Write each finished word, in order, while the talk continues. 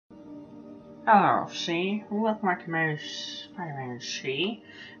Hello, C. Welcome back to my Spider-Man C.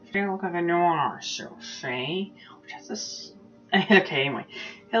 Today we look at the Noir, so C. Which has this... okay, anyway.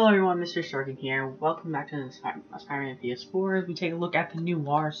 Hello everyone, Mr. Sorkin here. Welcome back to the Spider-Man PS4 as we take a look at the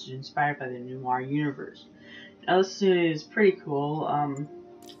Noir suit inspired by the Noir universe. Now this suit is pretty cool.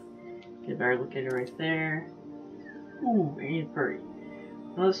 Get a better look at it right there. Ooh, very pretty.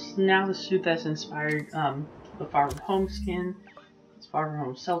 Now the suit that's inspired the Far From Home skin. It's Far From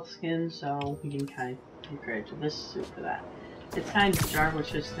Home Self skin, so we can kind of give credit to this suit for that. It's kind of dark,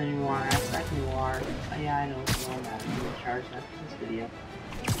 which is the Noir aspect. Noir. Yeah, I know it's the one that I'm in charge of this video.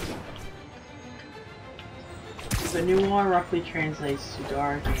 The Noir roughly translates to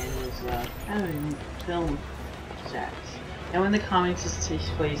dark and is kind of a film set. And when the comics just takes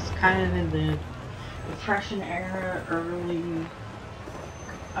place kind of in the Depression era, around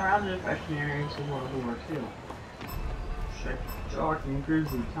the Depression era into World War II. Dark and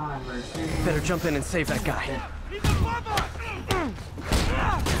grisly time right there. Better jump in and save that guy.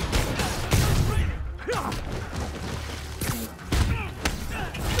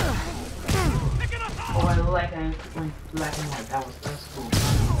 Oh, I like it when black and white. That's cool.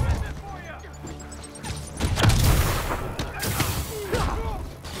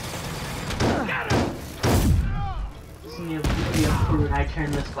 This is me a video when I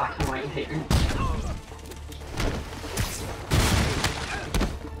turn this black and white here.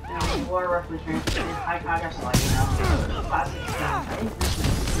 War roughly translated high contrast lighting, classic sound. I think this is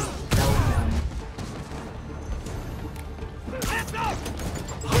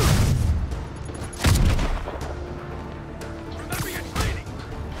Remember your training.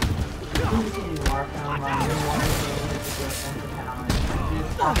 Noir film, Noir is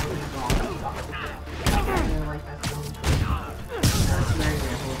probably wrong. I really like that film. That's very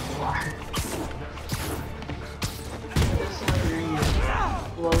good. Noir. This one is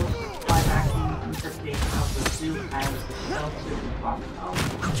close. Interpretation of the suit as the stealth suit and pop out.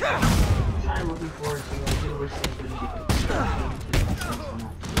 I'm looking forward to it. We're seeing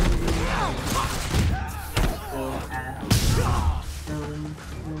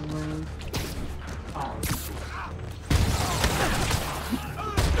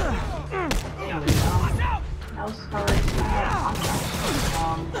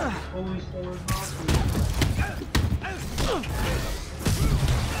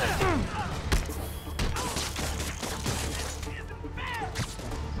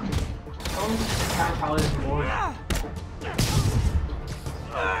probably more.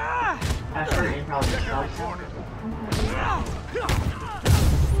 After it probably self.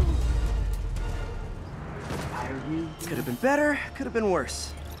 Could have been better, could have been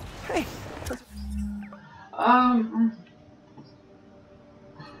worse. Hey.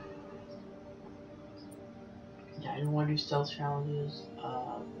 Yeah, I didn't want to do stealth challenges.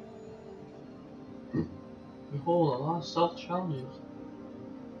 Behold, a lot of stealth challenges.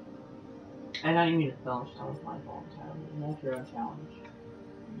 And I didn't mean to film challenge, my fault entirely. Make your own challenge.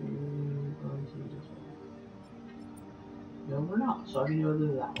 Going to this one. No, we're not, so I can go to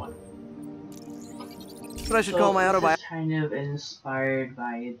that one. But I should call my autobiography. This is kind of inspired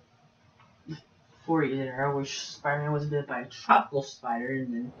by 40 era, which Spider-Man was bit by a tropical spider,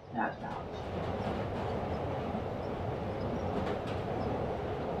 and then that's out.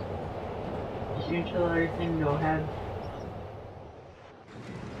 If you kill everything, go ahead.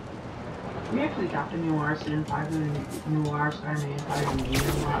 We actually got the Noir suit in 5 and Noir Spider-Man 5 and we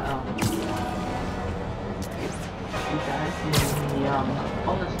got it in the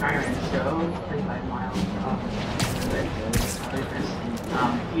Ultimate Spider-Man show, 35 miles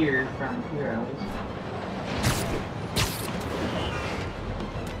here from Heroes.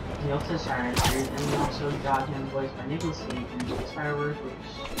 The Ultimate Spider-Man series, and we also got him voiced by Nicholas Cage in Spider-Verse, which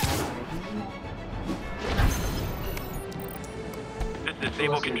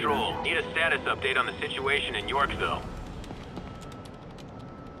Disable control. Need a status update on the situation in Yorkville.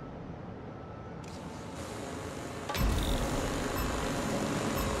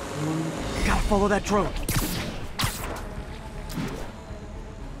 Gotta follow that drone.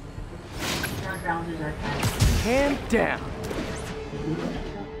 Hand down.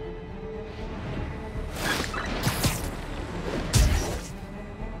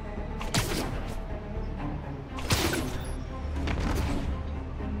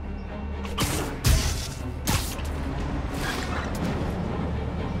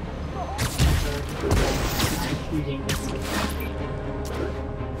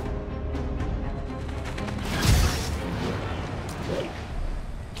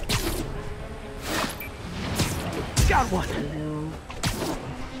 Got one.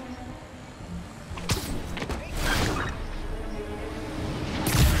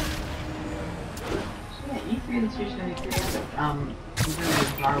 really seriously curious. In terms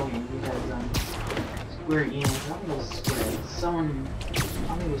of Darwin, because Square Enix, I think it was Square. Someone, I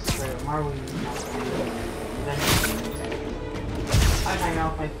think it was Square. Marvel eventually. I hang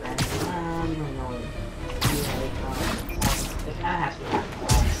out with my friends. We don't know it. It kind of has to happen.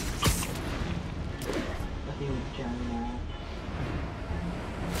 I think we've done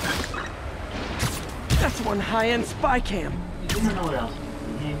That's one high-end spy cam. You don't know what else.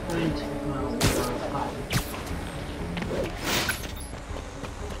 You put it into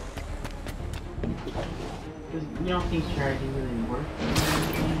because you don't think strategy really works.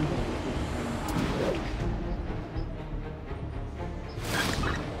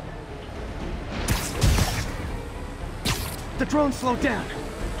 The drone slowed down.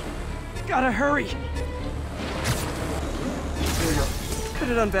 Gotta hurry. Could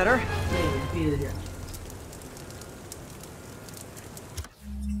have done better.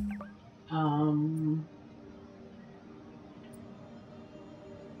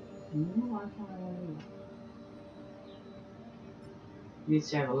 You used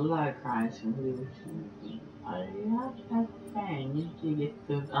to have a lot of cries from Blue. I have to have fang to get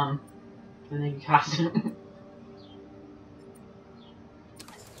the naked costume.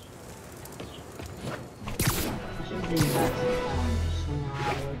 I should bring back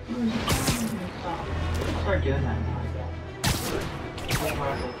I'll start doing that now, I guess. That's why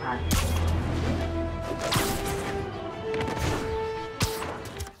I say crying.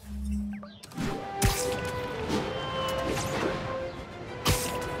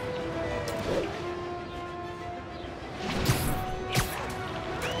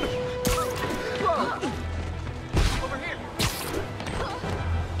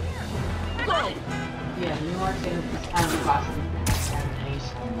 Yeah, the Noir thing is kind of costing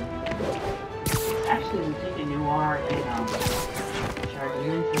actually, we take a Noir and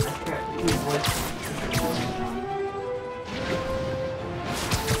Charlie from I forgot who it was.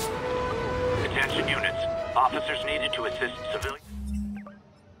 Attention units. Officers needed to assist civilians.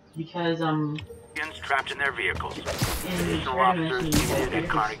 Because Trapped in their vehicles. Additional officers needed at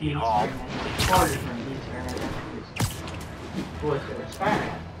Carnegie Hall. Boys that were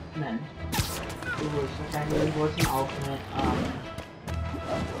Spider-Man. And then it was effectively was an alternate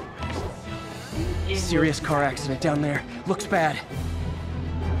Serious car accident down there. Looks bad.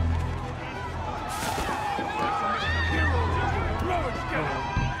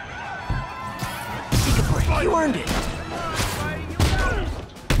 Take a break. You earned it.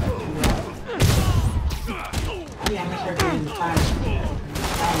 yeah, I'm gonna start doing the time.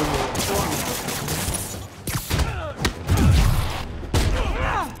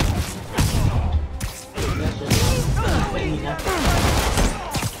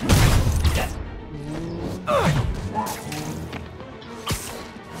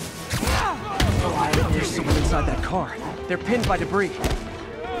 There's someone inside that car. They're pinned by debris.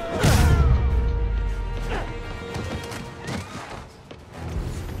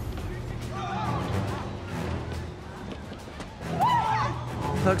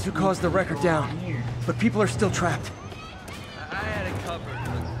 Thugs who caused the wreck are down, but people are still trapped. I had it covered,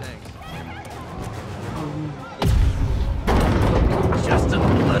 but thanks. Just a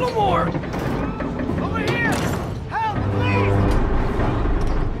little more! Over here! Help, please!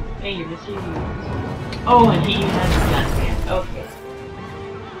 Hey, you're just shooting. Oh, and he has a gun hand. Okay.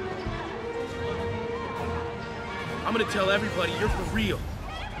 I'm gonna tell everybody you're for real.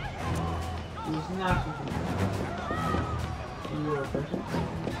 He's not. You're a person.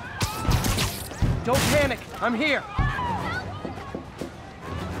 Don't panic! I'm here!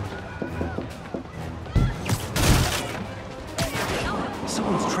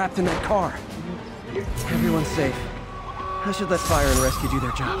 Someone's trapped in that car. Everyone's safe. I should let fire and rescue do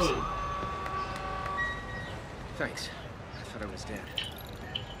their jobs. Thanks. I thought I was dead.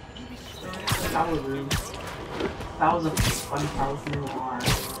 Probably. That was a fun part with Noir.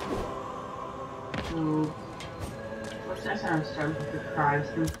 So, first next time I'm starting with the Crimes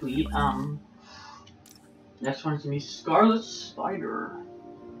Complete. Next one's gonna be Scarlet Spider,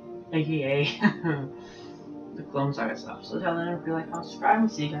 aka the Clone Saga stuff. So tell them if you like, comment, subscribe,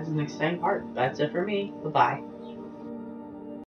 and see you guys in the next time part. That's it for me. Bye bye.